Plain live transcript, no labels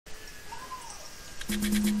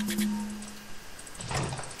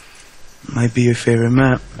Might be your favorite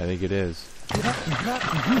map. I think it is.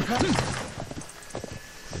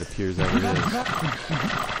 It appears that it is.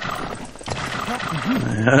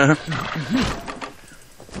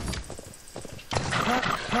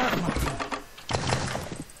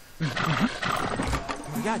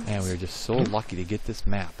 Man, we are just so lucky to get this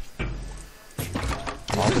map.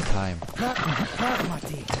 All the time.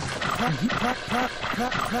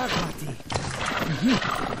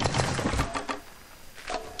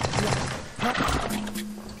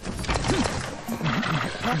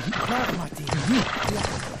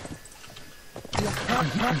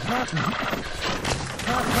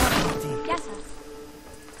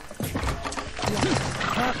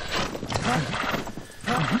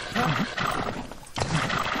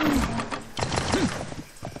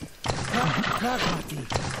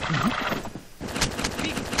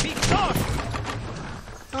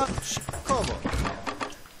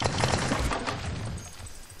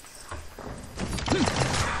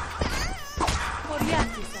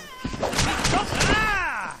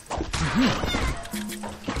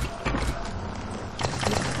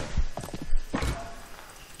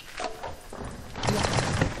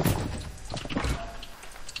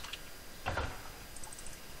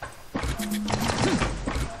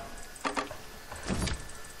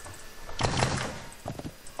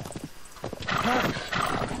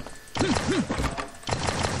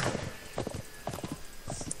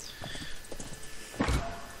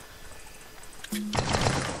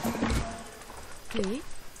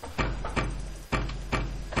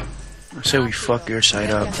 I say we fuck your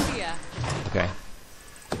side up. Okay.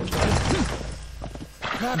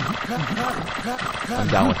 I'm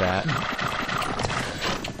down with that.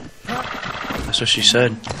 That's what she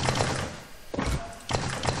said.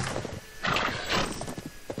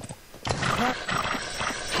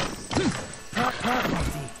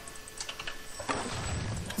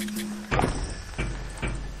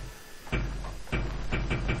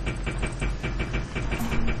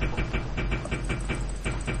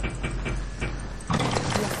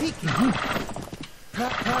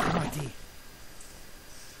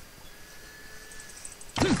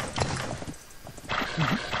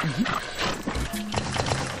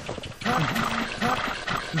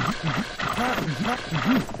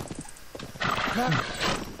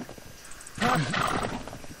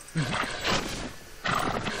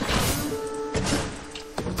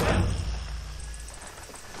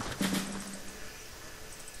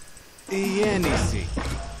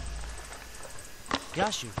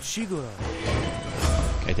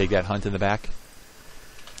 Can I take that hunt in the back?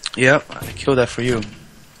 Yep, I killed that for you.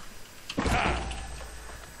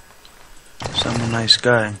 So I'm a nice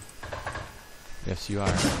guy. Yes, you are.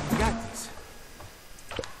 Got this.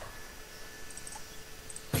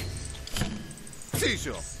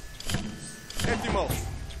 Tijo. Etimo.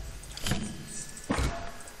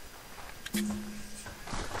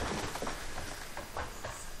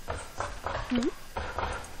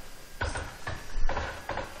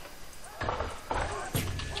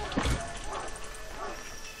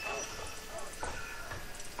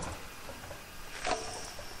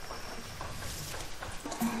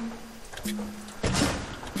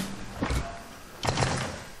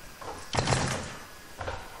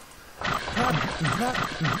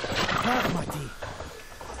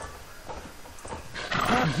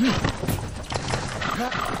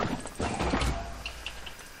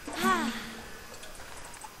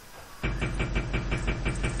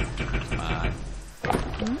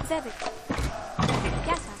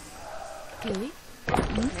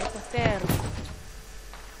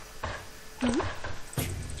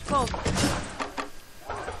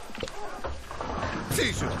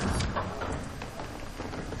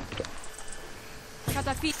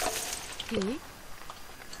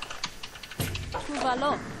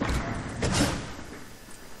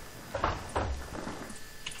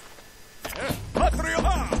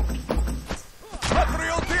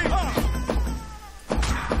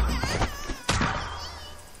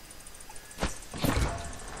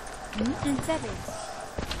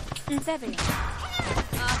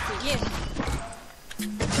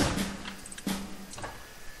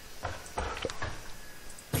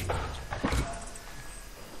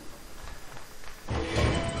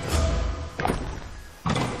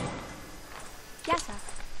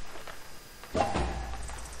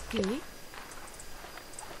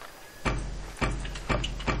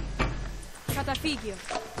 Καταφύγιο.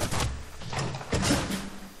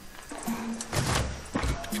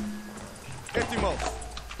 Έτοιμος.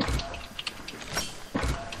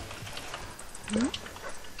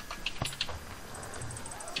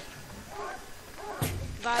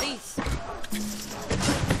 Βαρύς.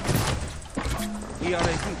 We are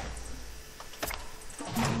a group.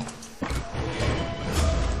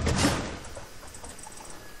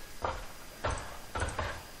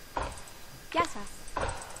 Γεια σας.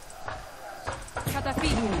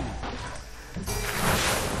 Καταφύγει.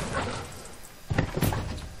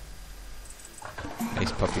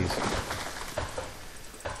 Nice puppies.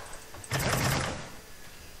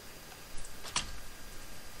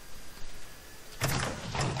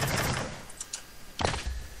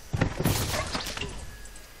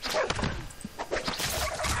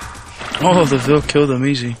 Oh, the Vil killed him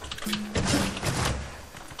easy.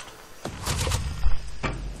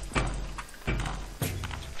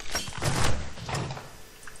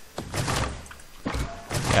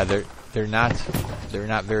 Yeah, they're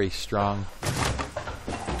not very strong.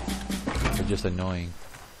 They're just annoying.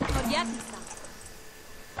 Χωριάτισα.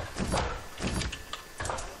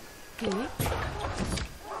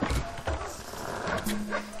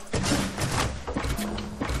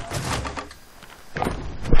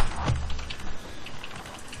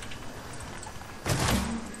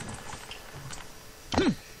 Τι?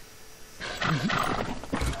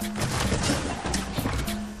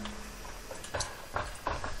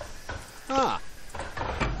 Ah.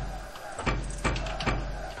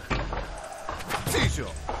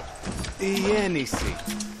 Τίσιο. Η έννοιση.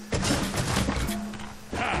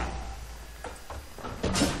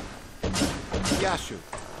 Γεια σου.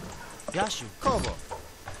 Γεια σου. Κόβω.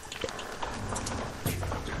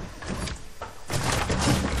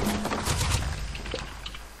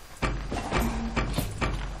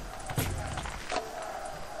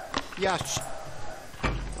 Γεια σου.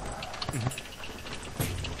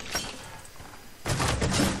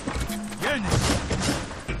 Γέννηση.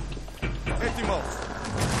 Έτοιμος.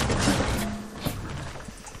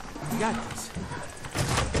 Γεια της.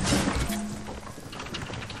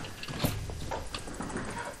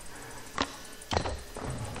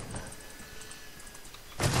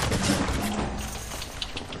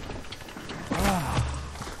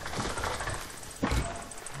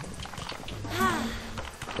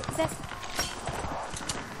 Ζέστα.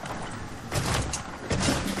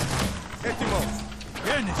 Έτοιμος.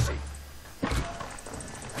 Γέννηση.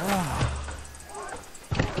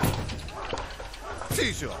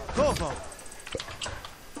 Τίσιο. Κόβω.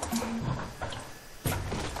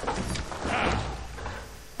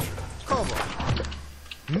 Κόβω.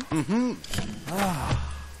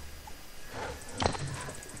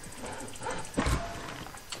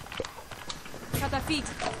 Καταφύγει.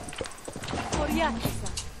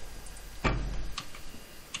 Χωριάτισα.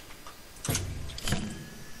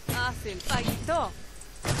 Άφιλ, φαγητό.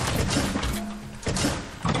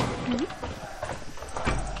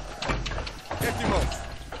 Έτοιμος.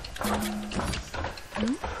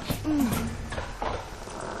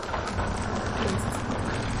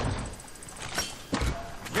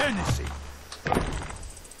 Γέννηση.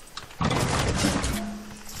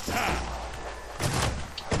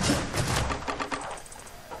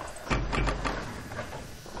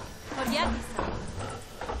 Χωριάτισα.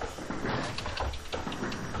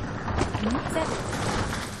 Ζέστα.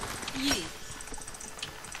 Γη.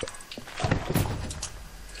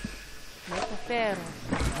 Με το φέρω.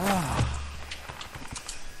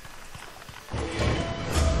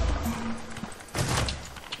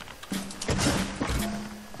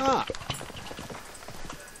 Α.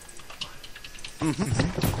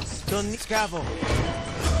 Τον σκάβο.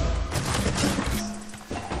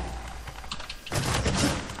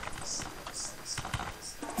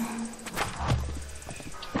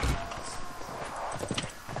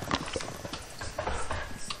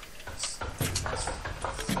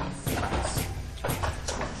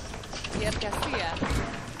 Διαδικασία.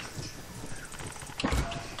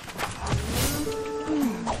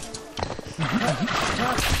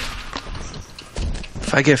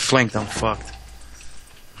 If I get flanked, I'm fucked.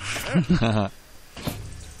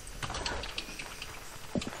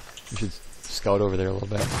 You should scout over there a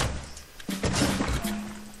little bit.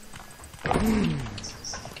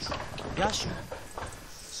 Γεια σου.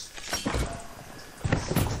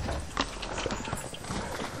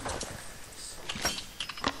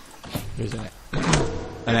 There's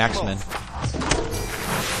an axeman.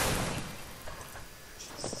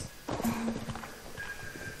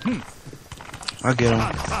 I'll get him.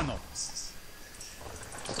 Πάνω.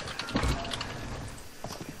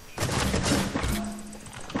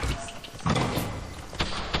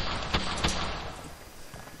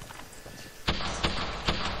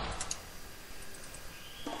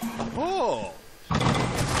 Ω.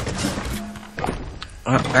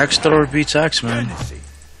 Axe thrower beats axe, man. Γέννηση.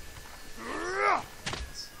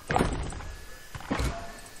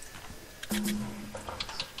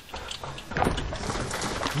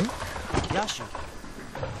 Yashu.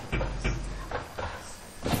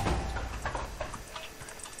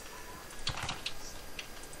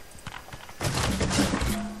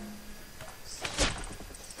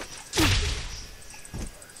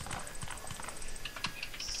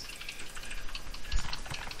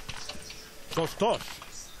 Σωστός.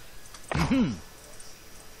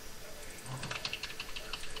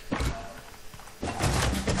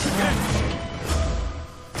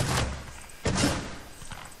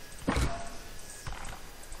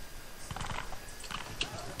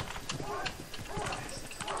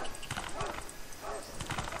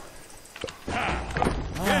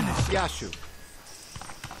 Γεια σου.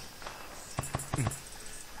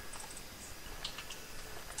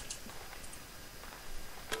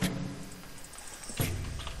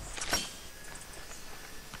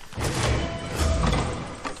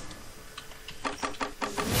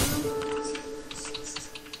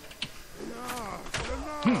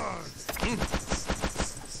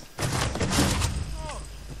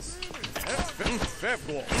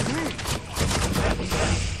 Φεύγω.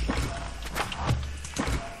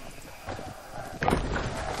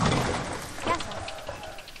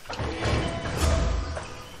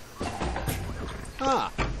 Α.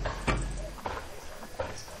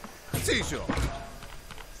 Τσίσο.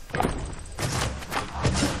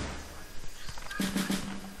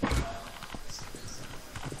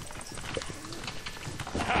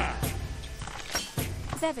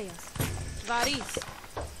 Βέβαιος. Βαρύς.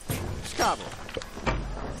 Σκάβο.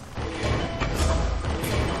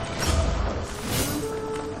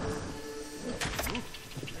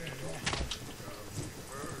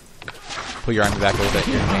 Pull your army back a little bit.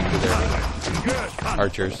 You're in range of their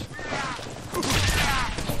archers.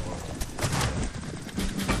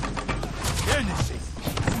 Γέννηση.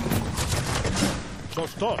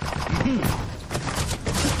 Σωστός.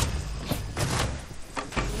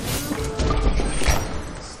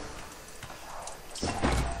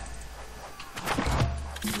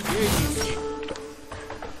 Γέννηση.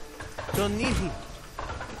 Τον ήχη.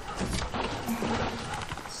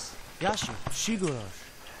 Γεια σου. Σίγουρος.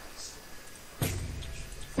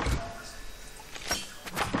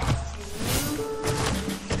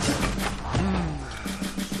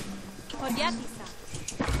 Χωριάτισα.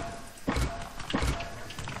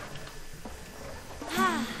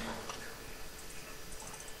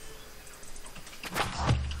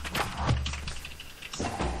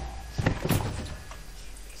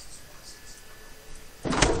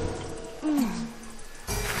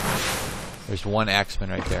 There's one axeman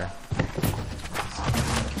right there.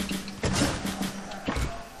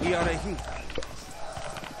 Η αραγή.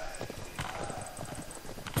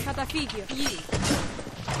 Καταφύγιο. Γη.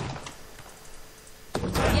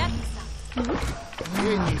 Χωριάτισα.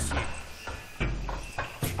 Γέννηση.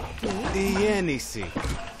 Η γέννηση.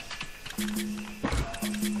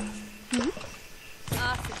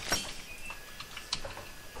 Άφη.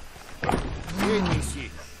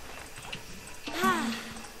 Γέννηση.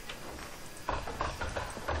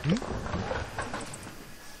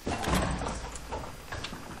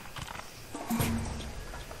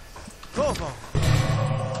 Κόβω.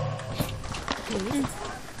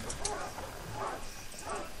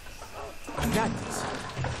 Αγιάτης.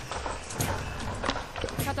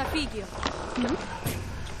 Καταφύγιο.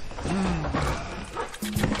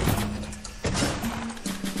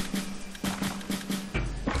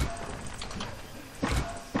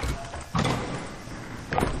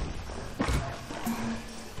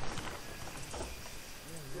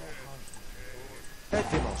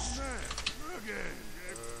 Έτοιμος.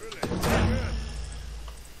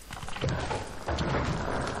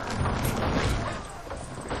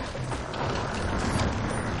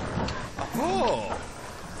 Ω.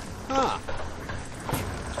 Α.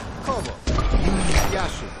 Κόβω. Γεια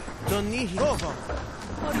σου. Τον ήχη. Κόβω.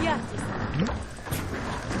 Χωριάτισα.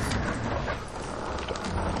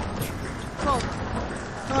 Κόβω.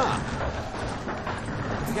 Α.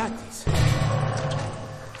 Αγιάτης.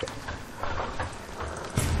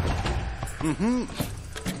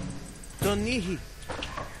 Τον ήχη.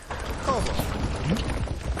 Κόβω.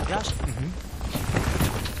 Γεια σου.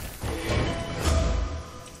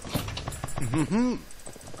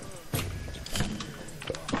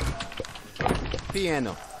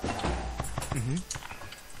 Πιένω.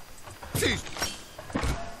 Τσίσ.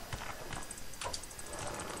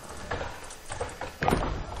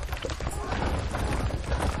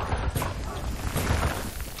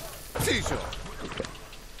 Τσίσο.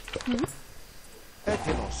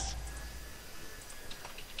 Έτοιμος.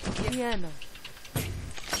 Πιένω.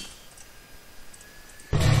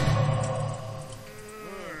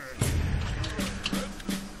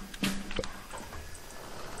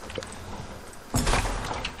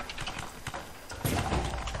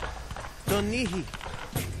 Donihi.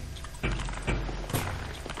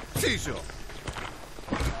 Tijo.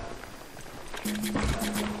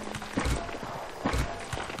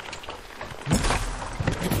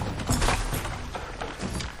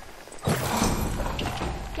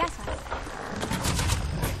 Γεια σας.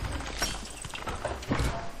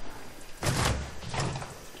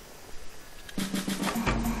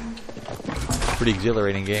 Pretty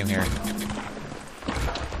exhilarating game here.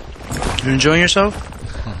 You enjoying yourself?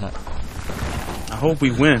 I hope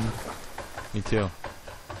we win. Me too.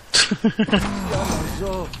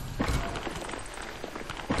 Zo.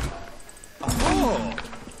 Oh.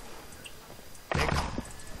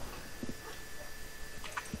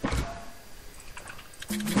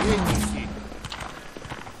 Inizi.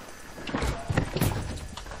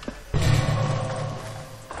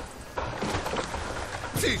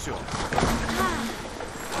 Tijo.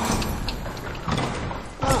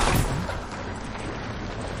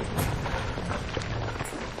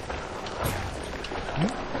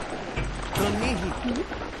 Donihi.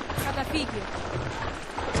 Καταφύγιο.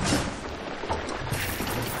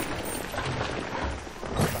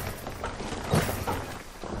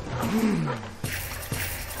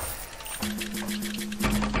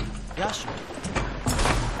 Γεια σου.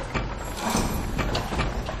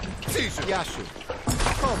 Tijo. Γεια σου.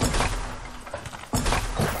 Κόβω.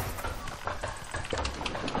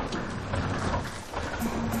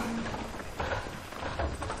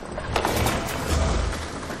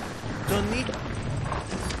 Donihi.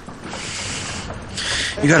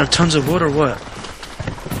 You got tons of wood or what?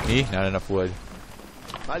 Me? Not enough wood.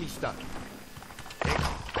 Μάλιστα.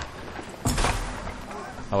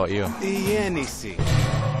 How about you? Η έννοιση.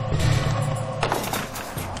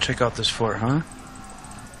 Check out this fort, huh?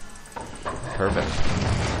 Perfect.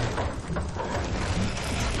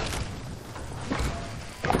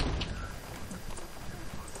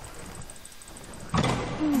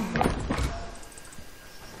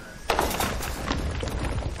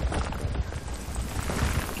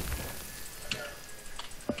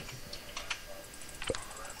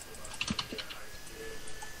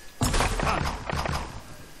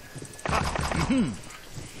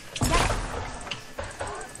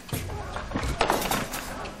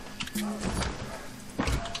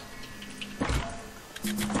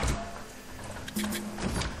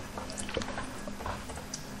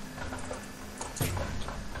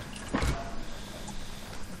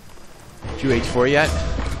 Did you H4 yet?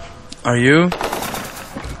 Are you?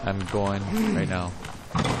 I'm going right now.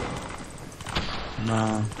 No.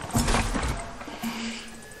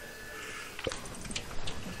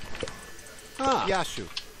 Γεια σου.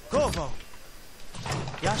 Κόβω.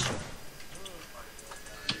 Γεια σου.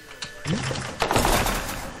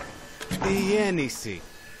 Η έννοιση.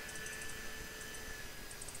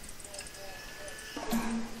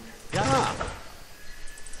 Γεια σου.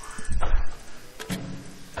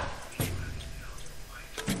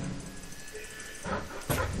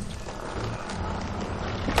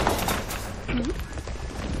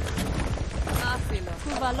 Άθυλο.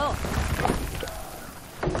 Κουβαλό.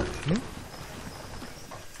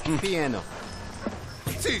 Πιένω.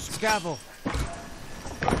 Tijo. Σκάβω.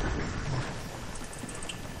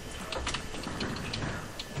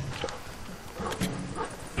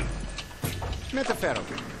 Μεταφέρω.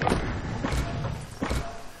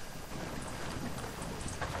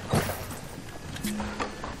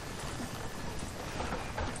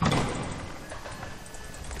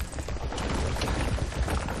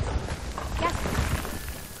 Γεια σας.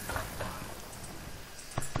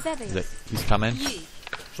 Is Βέβαιος. it, he's coming? Γη.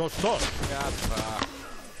 Σωστός. Γεια σας.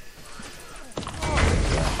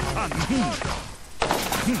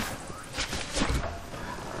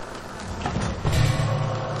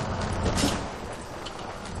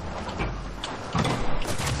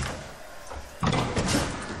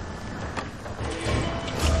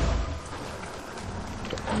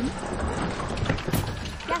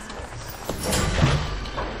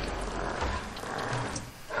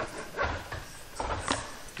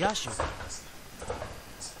 Γεια σου.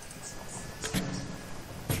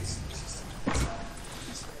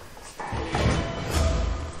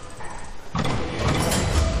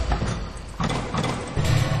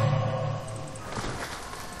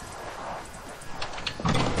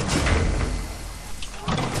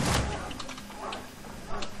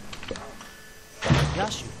 Γεια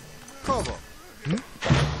σου. Κόβω.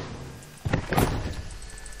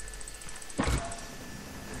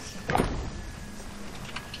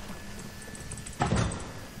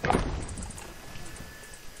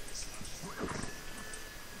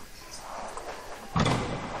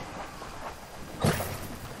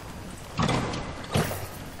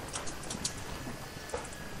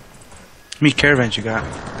 many caravans you got?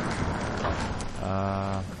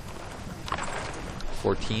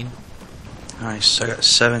 14. Nice. I got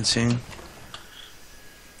 17.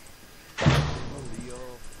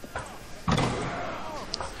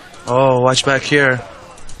 Oh, watch back here.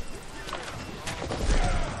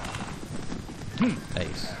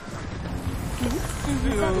 Nice.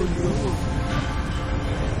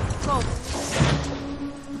 Go.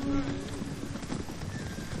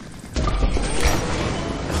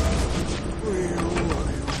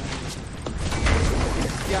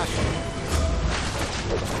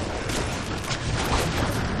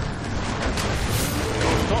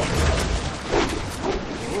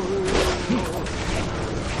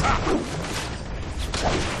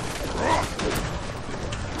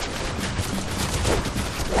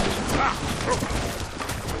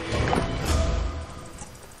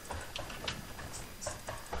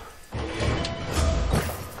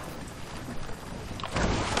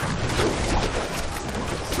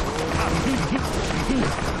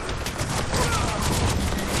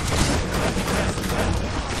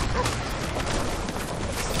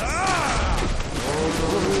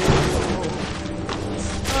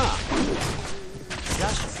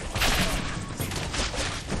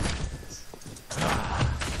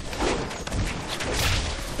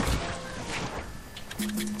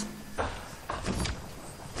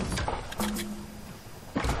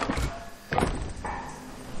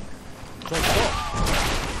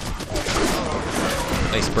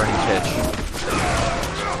 Nice burning pitch.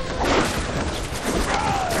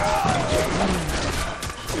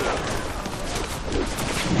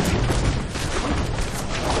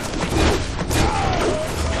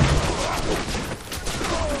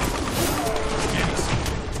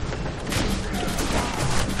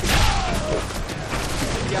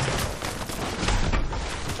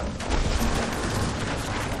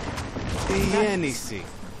 Easy.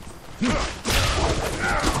 Our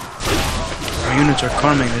units are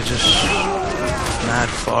coming, they're just mad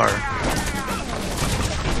far.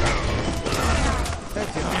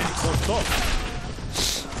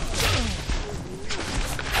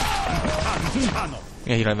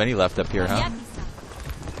 Yeah, you don't have any left up here, huh?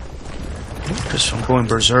 Because from going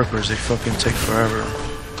berserkers, they fucking take forever.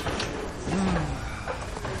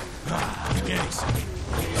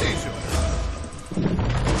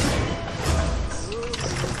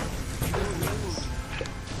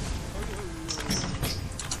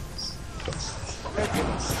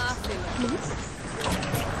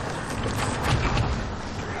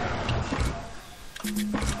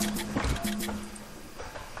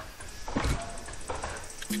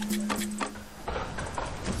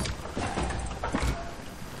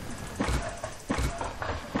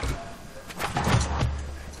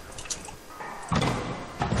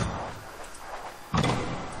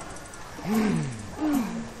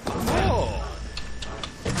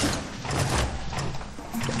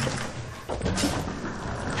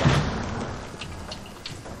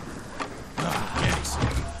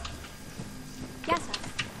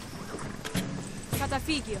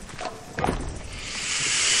 Figure.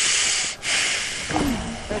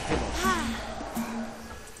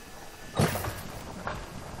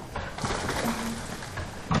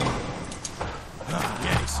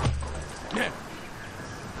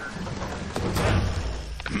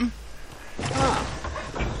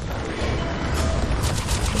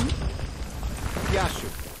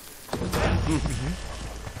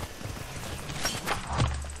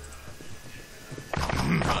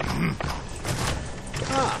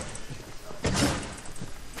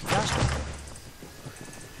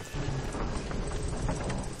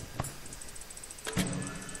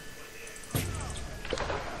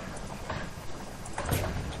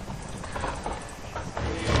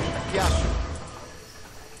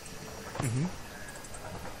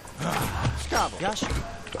 Yash.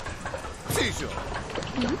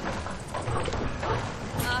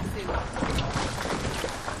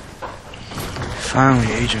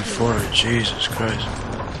 Finally, Agent Ford, Jesus Christ.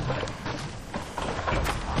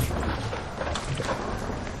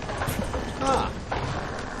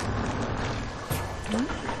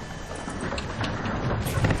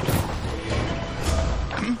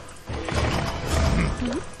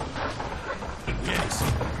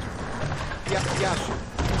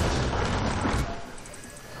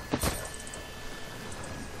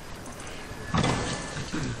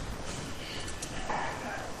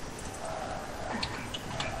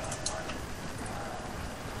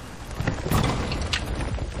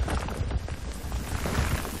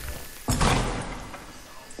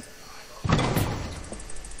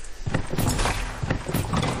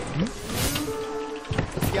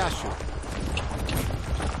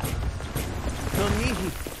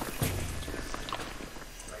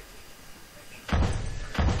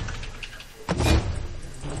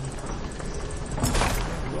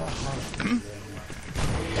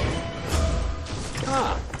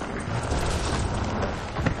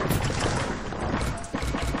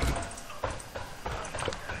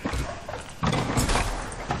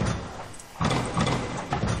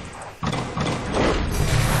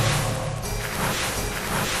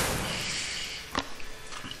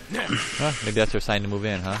 Huh, maybe that's our sign to move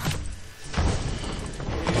in, huh?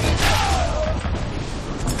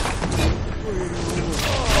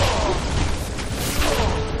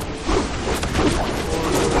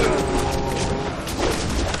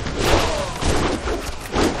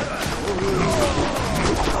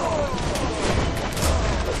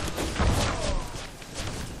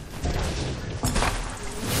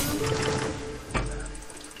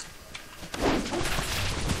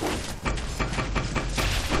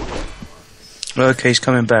 Okay, he's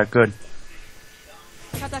coming back. Good.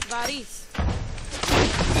 Katakvaris.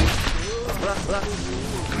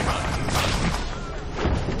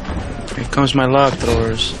 Here comes my log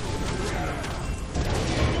throwers.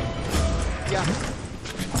 Yeah.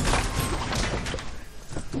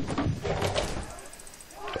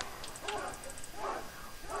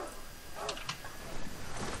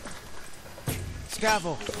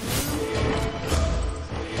 Scavo.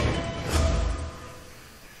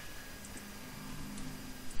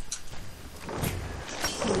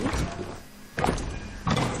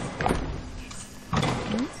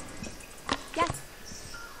 Yes.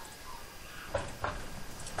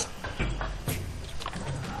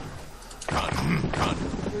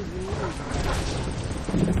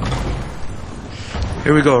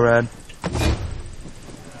 Here we go, Rad.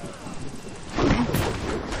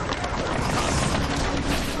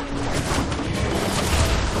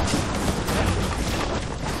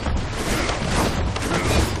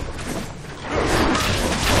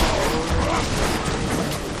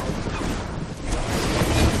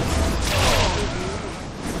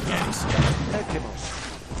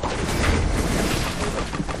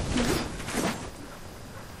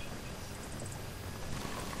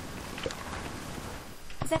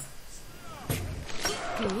 Okay.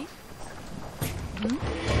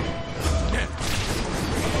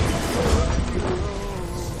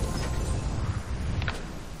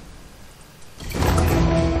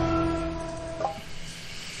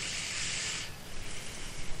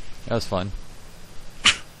 That was fun.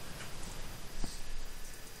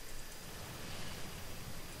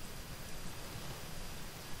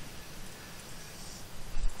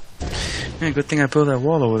 Yeah, good thing I built that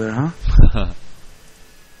wall over there, huh?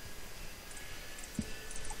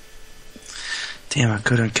 Damn, I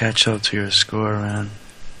couldn't catch up to your score, man.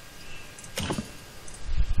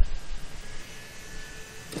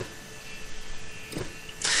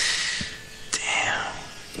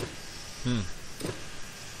 Damn.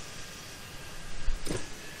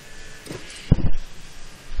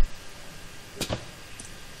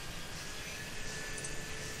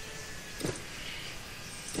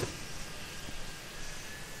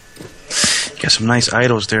 Got some nice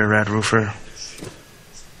idols there, Rad Roofer.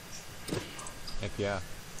 Heck yeah.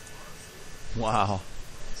 Wow.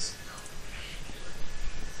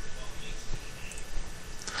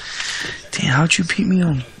 Damn, how'd you beat me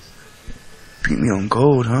on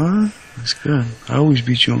gold, huh? That's good. I always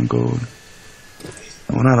beat you on gold.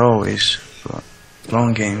 Well, not always, but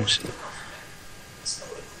long games.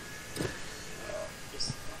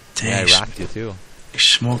 Damn, Yeah, I rocked you too. you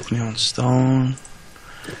smoked me on stone.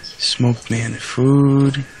 Smoked me in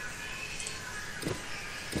food.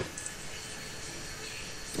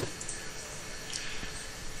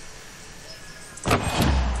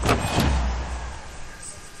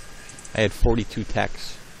 I had 42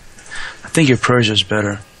 techs. I think your Persia's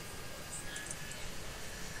better.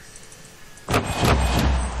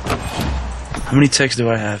 How many techs do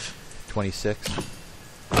I have? 26.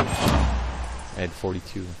 I had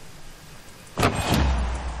 42.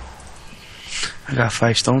 I got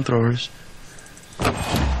 5 stone throwers.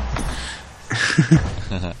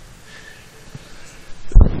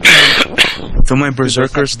 Don't my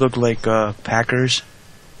berserkers look like Packers?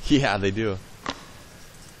 Yeah, they do.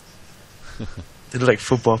 They look like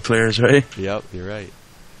football players, right? Yep, you're right.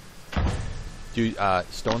 Do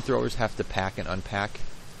stone throwers have to pack and unpack?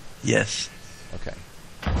 Yes. Okay.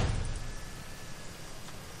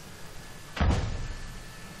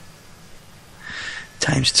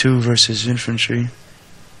 ×2 versus infantry.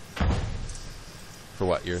 For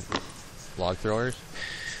what? Your log throwers?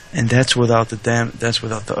 And that's without the that's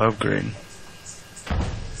without the upgrade.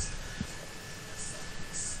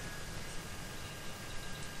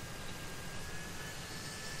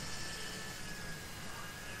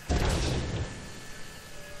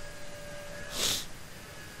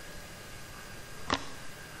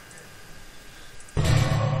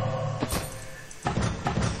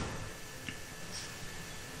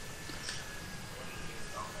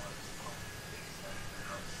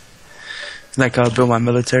 Like I'll build my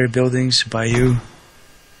military buildings by you.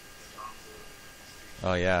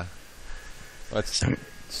 Oh yeah. Let's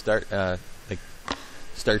start. Like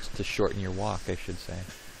starts to shorten your walk, I should say.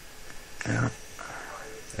 Yeah.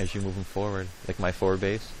 As you're moving forward. Like my forward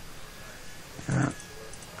base. Yeah.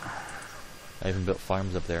 I even built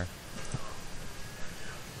farms up there.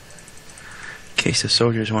 In case the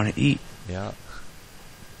soldiers want to eat. Yeah.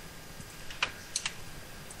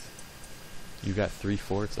 You got 3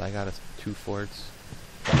 forts, I got 2 forts.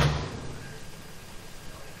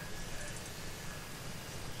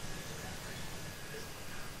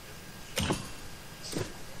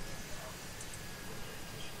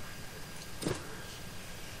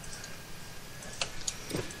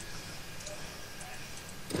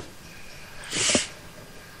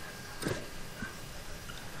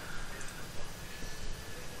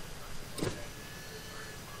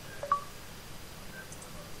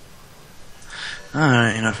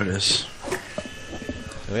 Alright, enough of this.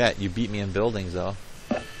 Oh yeah, you beat me in buildings though.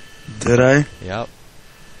 Did I? Yep.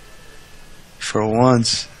 For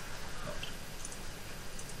once.